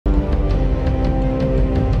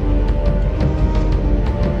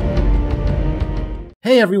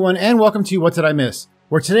Hey everyone, and welcome to What Did I Miss?,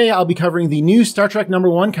 where today I'll be covering the new Star Trek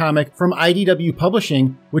 #1 comic from IDW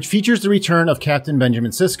Publishing, which features the return of Captain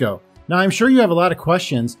Benjamin Sisko. Now I'm sure you have a lot of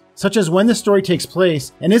questions, such as when this story takes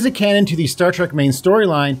place, and is it canon to the Star Trek main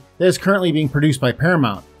storyline that is currently being produced by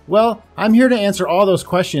Paramount? Well, I'm here to answer all those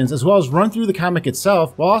questions as well as run through the comic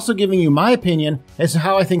itself, while also giving you my opinion as to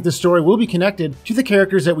how I think this story will be connected to the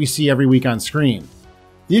characters that we see every week on screen.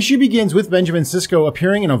 The issue begins with Benjamin Sisko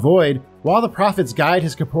appearing in a void while the prophets guide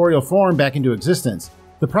his corporeal form back into existence.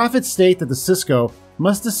 The prophets state that the Sisko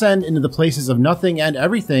must descend into the places of nothing and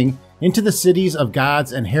everything, into the cities of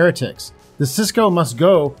gods and heretics. The Sisko must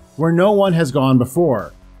go where no one has gone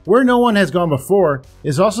before. Where No One Has Gone Before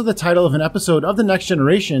is also the title of an episode of The Next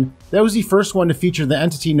Generation that was the first one to feature the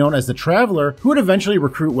entity known as the Traveler, who would eventually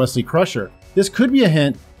recruit Wesley Crusher. This could be a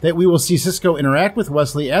hint that we will see Sisko interact with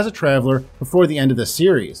Wesley as a Traveler before the end of this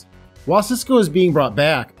series. While Sisko is being brought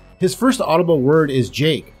back, his first audible word is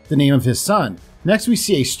Jake, the name of his son. Next we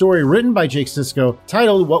see a story written by Jake Sisko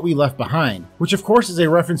titled What We Left Behind, which of course is a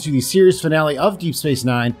reference to the series finale of Deep Space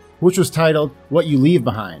Nine, which was titled What You Leave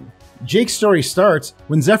Behind. Jake's story starts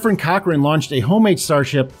when Zephyr Cochrane launched a homemade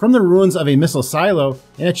starship from the ruins of a missile silo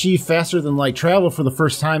and achieved faster-than-light travel for the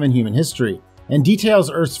first time in human history, and details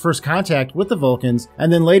Earth's first contact with the Vulcans,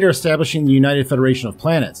 and then later establishing the United Federation of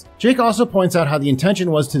Planets. Jake also points out how the intention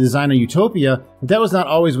was to design a utopia, but that was not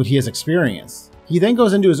always what he has experienced. He then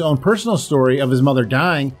goes into his own personal story of his mother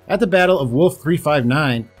dying at the Battle of Wolf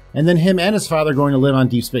 359, and then him and his father going to live on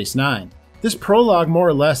Deep Space Nine. This prologue more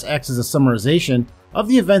or less acts as a summarization of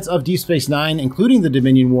the events of Deep Space Nine, including the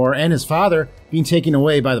Dominion War and his father being taken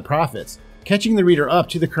away by the Prophets, catching the reader up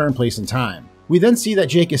to the current place and time. We then see that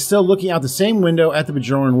Jake is still looking out the same window at the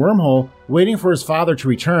Bajoran wormhole, waiting for his father to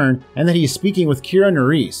return, and that he is speaking with Kira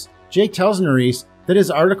Nerys. Jake tells Nerys that his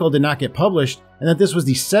article did not get published, and that this was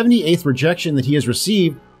the 78th rejection that he has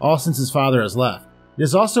received, all since his father has left. It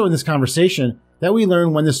is also in this conversation that we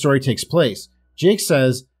learn when this story takes place. Jake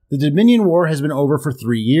says, "The Dominion War has been over for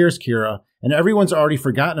 3 years, Kira, and everyone's already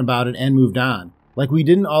forgotten about it and moved on. Like we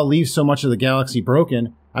didn't all leave so much of the galaxy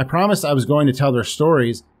broken. I promised I was going to tell their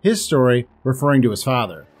stories," his story referring to his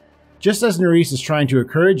father. Just as Nerys is trying to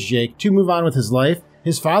encourage Jake to move on with his life,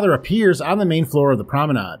 his father appears on the main floor of the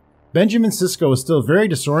promenade. Benjamin Sisko is still very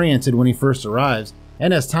disoriented when he first arrives,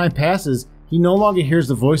 and as time passes, he no longer hears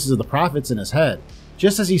the voices of the prophets in his head.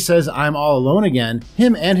 Just as he says, "I'm all alone again,"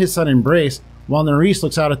 him and his son embrace, while Nerys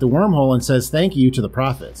looks out at the wormhole and says thank you to the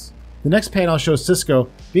prophets. The next panel shows Sisko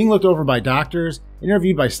being looked over by doctors,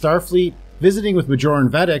 interviewed by Starfleet, visiting with Bajoran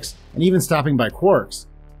Vedics, and even stopping by Quarks,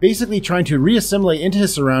 basically trying to reassimilate into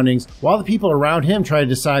his surroundings while the people around him try to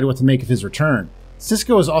decide what to make of his return.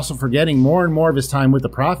 Sisko is also forgetting more and more of his time with the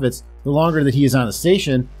prophets the longer that he is on the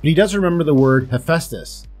station, but he does remember the word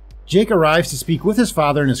Hephaestus. Jake arrives to speak with his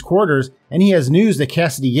father in his quarters, and he has news that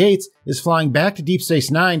Cassidy Yates is flying back to Deep Space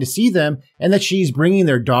Nine to see them, and that she's bringing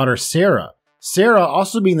their daughter Sarah. Sarah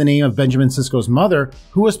also being the name of Benjamin Sisko's mother,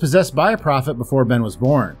 who was possessed by a prophet before Ben was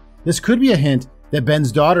born. This could be a hint that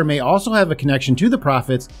Ben's daughter may also have a connection to the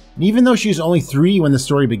prophets, and even though she's only 3 when the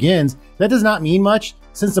story begins, that does not mean much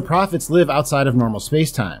since the prophets live outside of normal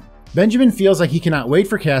space-time. Benjamin feels like he cannot wait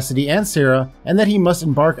for Cassidy and Sarah, and that he must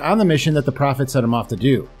embark on the mission that the prophets set him off to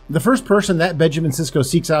do. The first person that Benjamin Sisko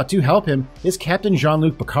seeks out to help him is Captain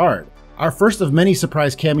Jean-Luc Picard, our first of many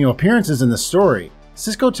surprise cameo appearances in this story.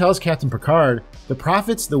 Sisko tells Captain Picard, the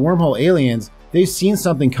prophets, the wormhole aliens, they've seen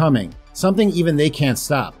something coming, something even they can't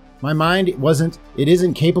stop. My mind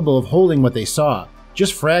isn't capable of holding what they saw,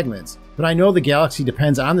 just fragments, but I know the galaxy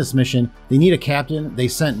depends on this mission, they need a captain, they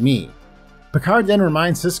sent me. Picard then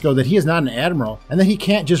reminds Sisko that he is not an admiral, and that he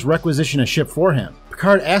can't just requisition a ship for him.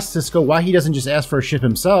 Picard asks Sisko why he doesn't just ask for a ship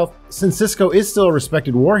himself, since Sisko is still a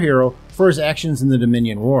respected war hero for his actions in the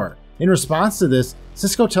Dominion War. In response to this,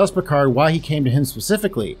 Sisko tells Picard why he came to him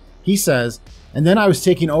specifically. He says, "And then I was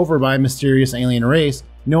taken over by a mysterious alien race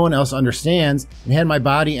no one else understands, and had my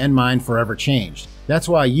body and mind forever changed. That's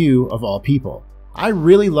why you, of all people." I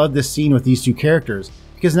really love this scene with these two characters,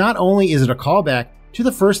 because not only is it a callback to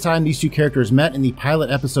the first time these two characters met in the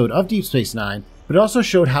pilot episode of Deep Space Nine, but it also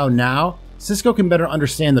showed how now Sisko can better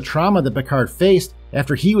understand the trauma that Picard faced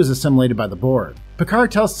after he was assimilated by the Borg.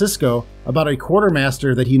 Picard tells Sisko about a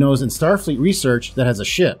quartermaster that he knows in Starfleet research that has a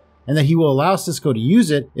ship, and that he will allow Sisko to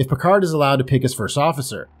use it if Picard is allowed to pick his first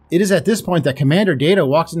officer. It is at this point that Commander Data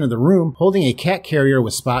walks into the room holding a cat carrier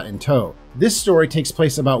with Spot in tow. This story takes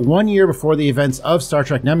place about 1 year before the events of Star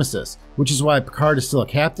Trek Nemesis, which is why Picard is still a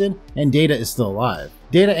captain and Data is still alive.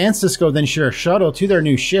 Data and Sisko then share a shuttle to their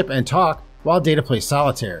new ship and talk while Data plays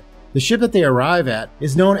solitaire. The ship that they arrive at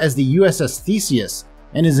is known as the USS Theseus,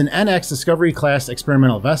 and is an NX Discovery-class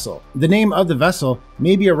experimental vessel. The name of the vessel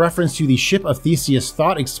may be a reference to the Ship of Theseus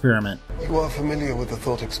thought experiment. You are familiar with the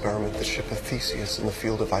thought experiment, the Ship of Theseus, in the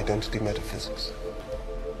field of identity metaphysics?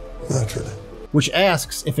 Naturally. Which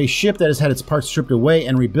asks if a ship that has had its parts stripped away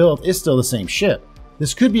and rebuilt is still the same ship.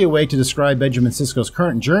 This could be a way to describe Benjamin Sisko's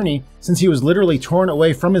current journey, since he was literally torn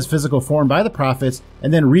away from his physical form by the Prophets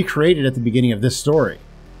and then recreated at the beginning of this story.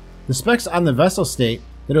 The specs on the vessel state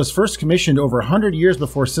that it was first commissioned over 100 years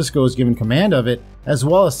before Sisko was given command of it, as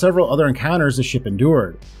well as several other encounters the ship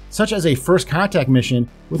endured, such as a first contact mission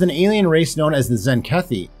with an alien race known as the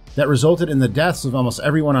Zenkethi that resulted in the deaths of almost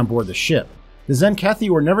everyone on board the ship. The Zenkethi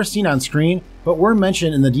were never seen on screen, but were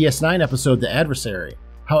mentioned in the DS9 episode The Adversary.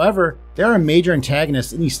 However, they are a major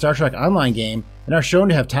antagonist in the Star Trek Online game and are shown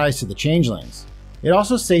to have ties to the Changelings. It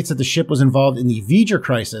also states that the ship was involved in the V'ger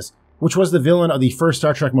crisis, which was the villain of the first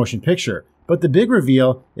Star Trek motion picture, but the big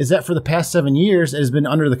reveal is that for the past 7 years it has been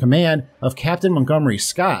under the command of Captain Montgomery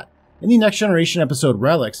Scott. In the Next Generation episode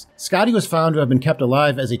Relics, Scotty was found to have been kept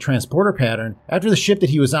alive as a transporter pattern after the ship that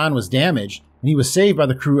he was on was damaged, and he was saved by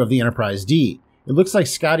the crew of the Enterprise D. It looks like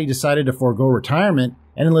Scotty decided to forego retirement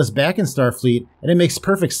and enlist back in Starfleet, and it makes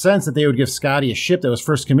perfect sense that they would give Scotty a ship that was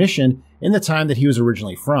first commissioned in the time that he was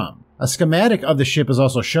originally from. A schematic of the ship is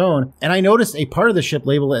also shown, and I noticed a part of the ship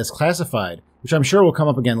labeled as classified, which I'm sure will come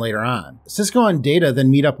up again later on. Sisko and Data then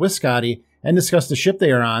meet up with Scotty and discuss the ship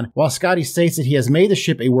they are on, while Scotty states that he has made the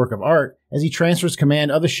ship a work of art as he transfers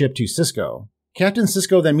command of the ship to Sisko. Captain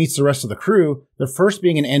Sisko then meets the rest of the crew, the first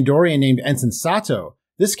being an Andorian named Ensign Sato.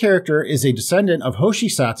 This character is a descendant of Hoshi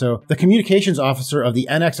Sato, the communications officer of the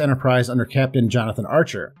NX Enterprise under Captain Jonathan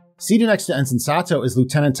Archer. Seated next to Ensign Sato is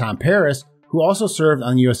Lieutenant Tom Paris, who also served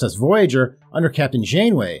on the USS Voyager under Captain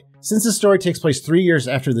Janeway. Since the story takes place 3 years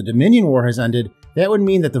after the Dominion War has ended, that would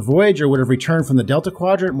mean that the Voyager would have returned from the Delta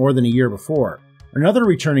Quadrant more than a year before. Another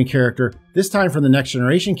returning character, this time from the Next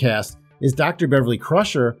Generation cast, is Dr. Beverly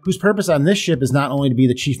Crusher, whose purpose on this ship is not only to be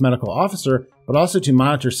the chief medical officer, but also to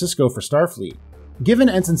monitor Sisko for Starfleet. Given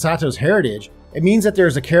Ensign Sato's heritage, it means that there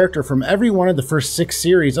is a character from every one of the first 6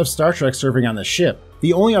 series of Star Trek serving on this ship.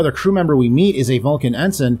 The only other crew member we meet is a Vulcan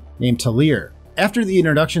ensign named Talir. After the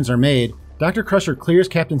introductions are made, Dr. Crusher clears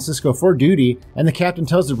Captain Sisko for duty, and the captain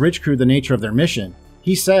tells the bridge crew the nature of their mission.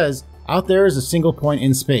 He says, "Out there is a single point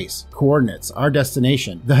in space. Coordinates, our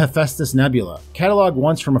destination, the Hephaestus Nebula. Cataloged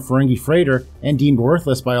once from a Ferengi freighter and deemed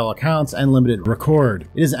worthless by all accounts and limited record.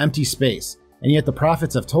 It is empty space. And yet the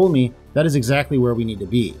prophets have told me that is exactly where we need to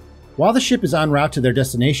be." While the ship is en route to their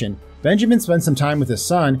destination, Benjamin spends some time with his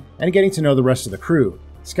son and getting to know the rest of the crew.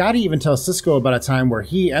 Scotty even tells Sisko about a time where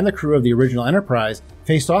he and the crew of the original Enterprise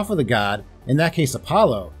faced off with a god, in that case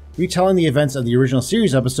Apollo, retelling the events of the original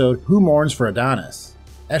series episode Who Mourns for Adonis.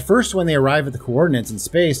 At first, when they arrive at the coordinates in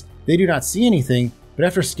space, they do not see anything, but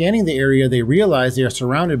after scanning the area they realize they are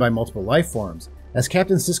surrounded by multiple life forms. As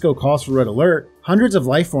Captain Sisko calls for Red Alert, hundreds of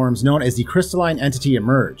life forms known as the Crystalline Entity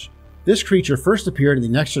emerge. This creature first appeared in the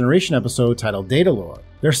Next Generation episode titled Datalore.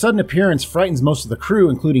 Their sudden appearance frightens most of the crew,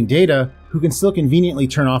 including Data, who can still conveniently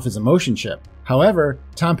turn off his emotion chip. However,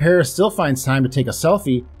 Tom Paris still finds time to take a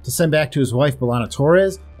selfie to send back to his wife B'Elanna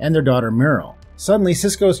Torres and their daughter Meryl. Suddenly,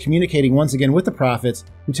 Sisko is communicating once again with the Prophets,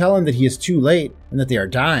 who tell him that he is too late and that they are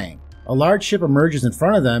dying. A large ship emerges in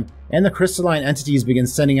front of them, and the crystalline entities begin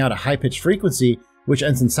sending out a high-pitched frequency, which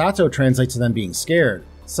Ensign Sato translates to them being scared.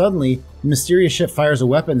 Suddenly, the mysterious ship fires a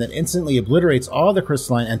weapon that instantly obliterates all the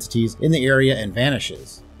crystalline entities in the area and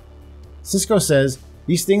vanishes. Sisko says,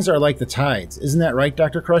 "These things are like the tides, isn't that right,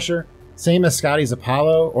 Dr. Crusher? Same as Scotty's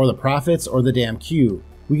Apollo, or the Prophets, or the damn Q.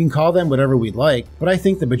 We can call them whatever we'd like, but I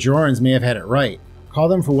think the Bajorans may have had it right. Call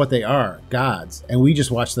them for what they are, gods, and we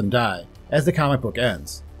just watch them die," as the comic book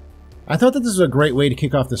ends. I thought that this was a great way to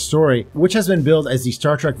kick off the story, which has been billed as the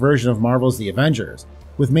Star Trek version of Marvel's The Avengers,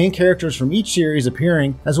 with main characters from each series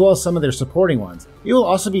appearing, as well as some of their supporting ones. It will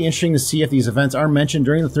also be interesting to see if these events are mentioned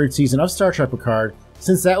during the 3rd season of Star Trek Picard,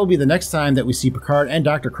 since that will be the next time that we see Picard and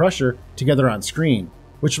Dr. Crusher together on screen.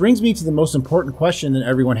 Which brings me to the most important question that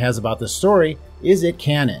everyone has about this story: is it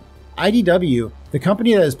canon? IDW, the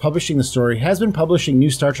company that is publishing the story, has been publishing new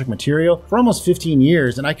Star Trek material for almost 15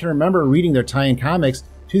 years, and I can remember reading their tie-in comics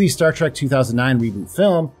to the Star Trek 2009 reboot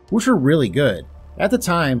film, which were really good. At the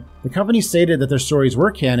time, the company stated that their stories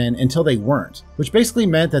were canon until they weren't, which basically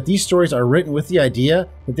meant that these stories are written with the idea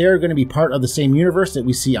that they are going to be part of the same universe that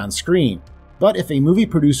we see on screen. But if a movie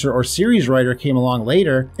producer or series writer came along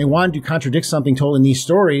later and wanted to contradict something told in these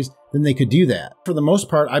stories, then they could do that. For the most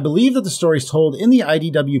part, I believe that the stories told in the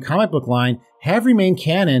IDW comic book line have remained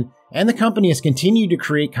canon, and the company has continued to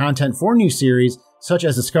create content for new series such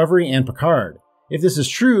as Discovery and Picard. If this is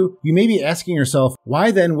true, you may be asking yourself,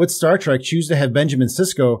 why then would Star Trek choose to have Benjamin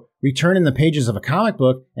Sisko return in the pages of a comic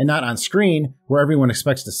book and not on screen where everyone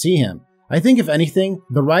expects to see him? I think if anything,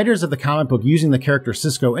 the writers of the comic book using the character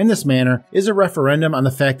Sisko in this manner is a referendum on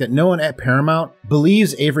the fact that no one at Paramount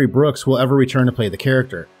believes Avery Brooks will ever return to play the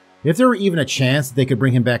character. If there were even a chance that they could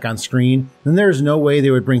bring him back on screen, then there is no way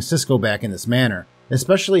they would bring Sisko back in this manner.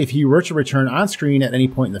 Especially if he were to return on screen at any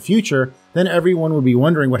point in the future, then everyone would be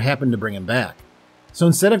wondering what happened to bring him back. So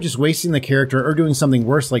instead of just wasting the character or doing something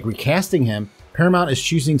worse like recasting him, Paramount is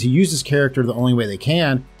choosing to use this character the only way they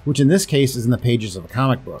can, which in this case is in the pages of a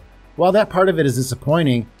comic book. While that part of it is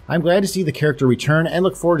disappointing, I'm glad to see the character return and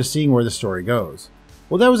look forward to seeing where the story goes.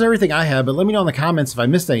 Well, that was everything I had, but let me know in the comments if I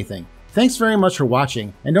missed anything. Thanks very much for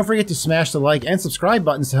watching, and don't forget to smash the like and subscribe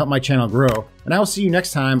buttons to help my channel grow, and I will see you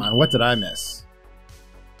next time on What Did I Miss?